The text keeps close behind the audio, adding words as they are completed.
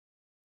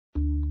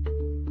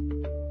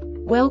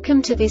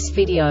Welcome to this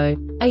video.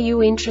 Are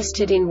you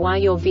interested in why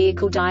your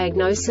vehicle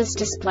diagnosis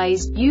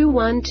displays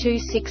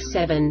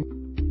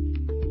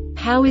U1267?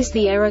 How is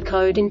the error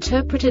code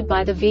interpreted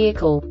by the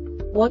vehicle?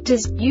 What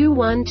does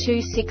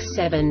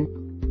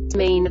U1267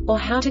 mean, or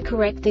how to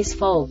correct this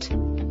fault?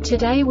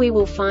 Today we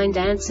will find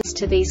answers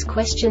to these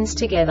questions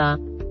together.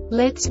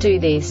 Let's do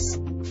this.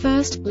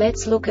 First,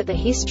 let's look at the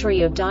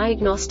history of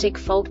diagnostic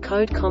fault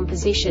code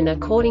composition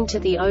according to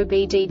the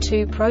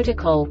OBD2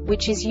 protocol,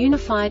 which is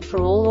unified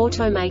for all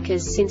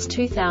automakers since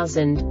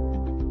 2000.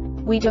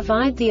 We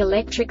divide the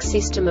electric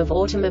system of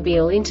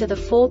automobile into the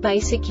four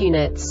basic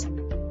units: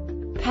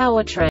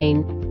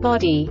 powertrain,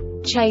 body,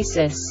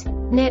 chassis,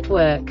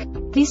 network.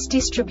 This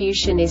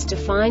distribution is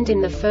defined in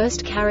the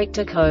first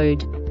character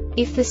code.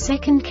 If the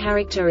second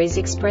character is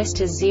expressed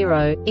as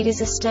 0, it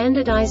is a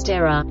standardized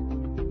error.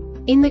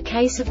 In the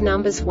case of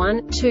numbers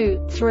 1,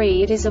 2,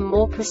 3, it is a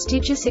more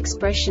prestigious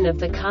expression of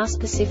the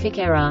car-specific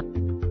error.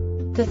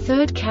 The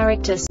third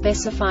character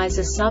specifies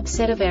a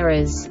subset of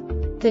errors.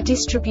 The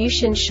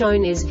distribution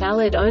shown is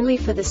valid only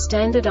for the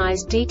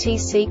standardized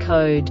DTC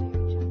code.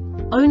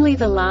 Only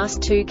the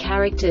last two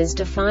characters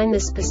define the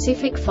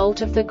specific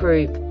fault of the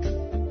group.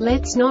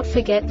 Let's not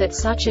forget that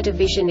such a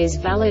division is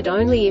valid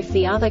only if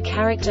the other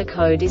character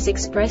code is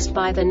expressed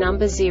by the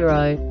number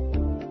 0.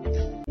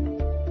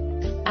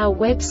 Our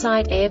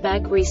website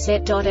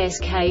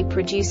airbagreset.sk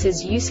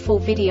produces useful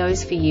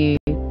videos for you.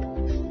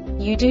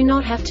 You do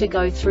not have to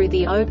go through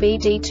the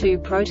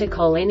OBD2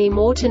 protocol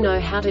anymore to know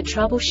how to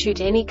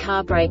troubleshoot any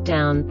car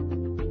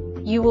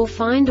breakdown. You will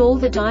find all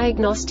the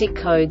diagnostic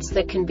codes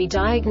that can be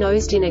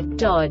diagnosed in a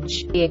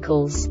Dodge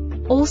vehicles.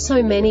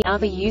 Also many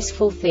other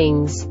useful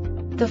things.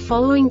 The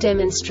following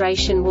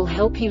demonstration will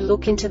help you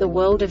look into the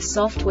world of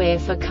software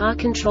for car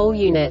control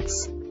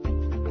units.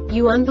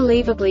 You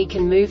unbelievably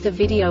can move the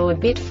video a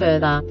bit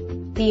further.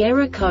 The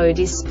error code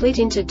is split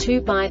into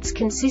 2 bytes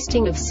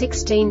consisting of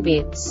 16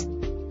 bits.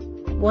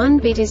 1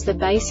 bit is the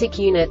basic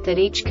unit that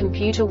each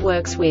computer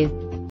works with.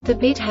 The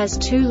bit has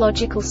 2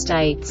 logical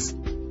states: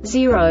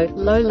 0,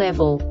 low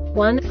level,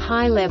 1,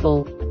 high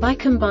level. By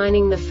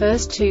combining the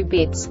first 2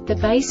 bits, the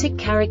basic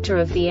character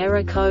of the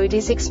error code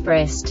is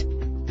expressed.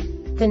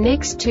 The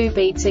next 2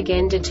 beats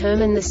again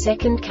determine the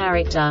second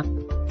character.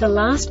 The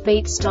last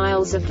beat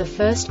styles of the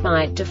first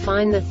byte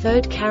define the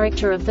third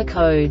character of the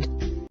code.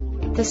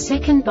 The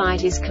second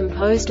byte is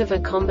composed of a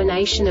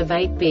combination of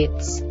 8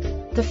 bits.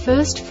 The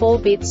first 4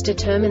 bits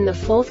determine the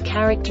fourth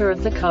character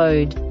of the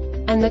code.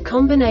 And the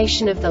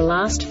combination of the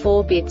last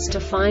 4 bits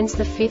defines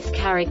the fifth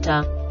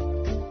character.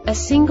 A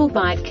single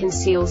byte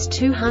conceals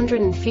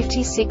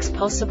 256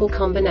 possible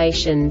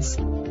combinations.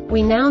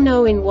 We now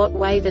know in what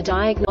way the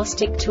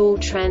diagnostic tool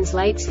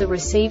translates the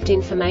received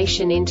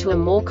information into a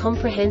more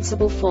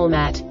comprehensible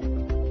format.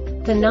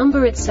 The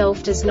number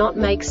itself does not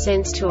make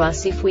sense to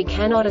us if we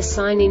cannot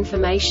assign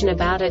information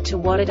about it to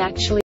what it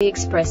actually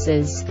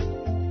expresses.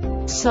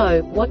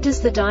 So, what does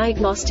the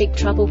Diagnostic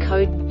Trouble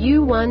Code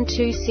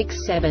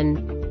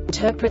U1267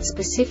 interpret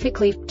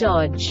specifically for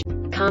Dodge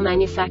car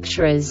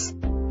manufacturers?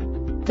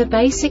 The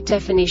basic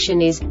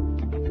definition is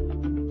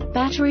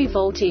battery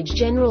voltage,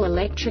 general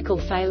electrical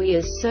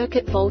failures,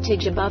 circuit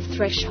voltage above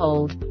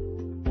threshold.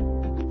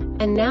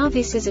 And now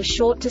this is a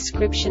short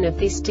description of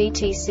this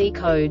DTC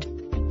code.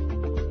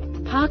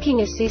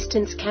 Parking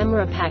assistance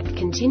camera pack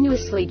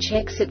continuously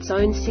checks its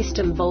own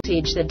system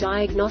voltage. The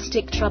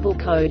diagnostic trouble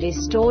code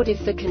is stored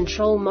if the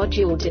control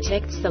module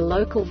detects the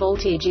local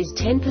voltage is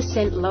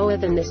 10% lower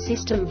than the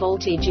system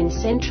voltage in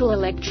Central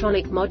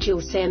Electronic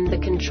Module SEM. The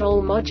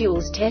control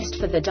module's test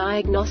for the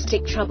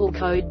diagnostic trouble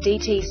code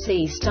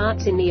DTC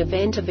starts in the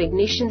event of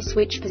ignition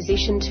switch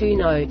position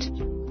II.Note.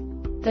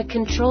 The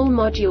control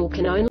module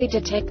can only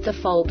detect the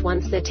fault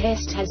once the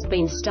test has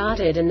been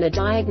started, and the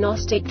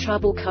diagnostic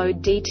trouble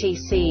code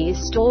DTC is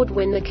stored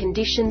when the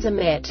conditions are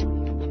met.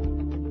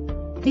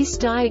 This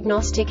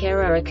diagnostic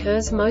error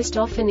occurs most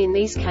often in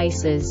these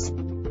cases: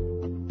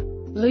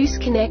 loose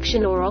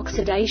connection or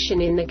oxidation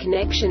in the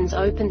connections,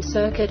 open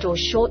circuit or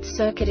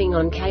short-circuiting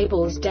on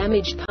cables,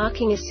 damaged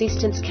parking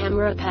assistance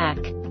camera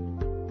pack.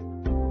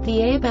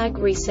 The Airbag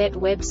Reset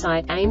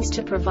website aims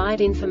to provide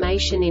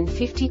information in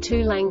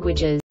 52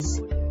 languages.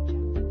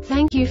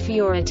 Thank you for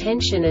your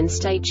attention and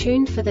stay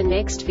tuned for the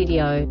next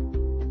video.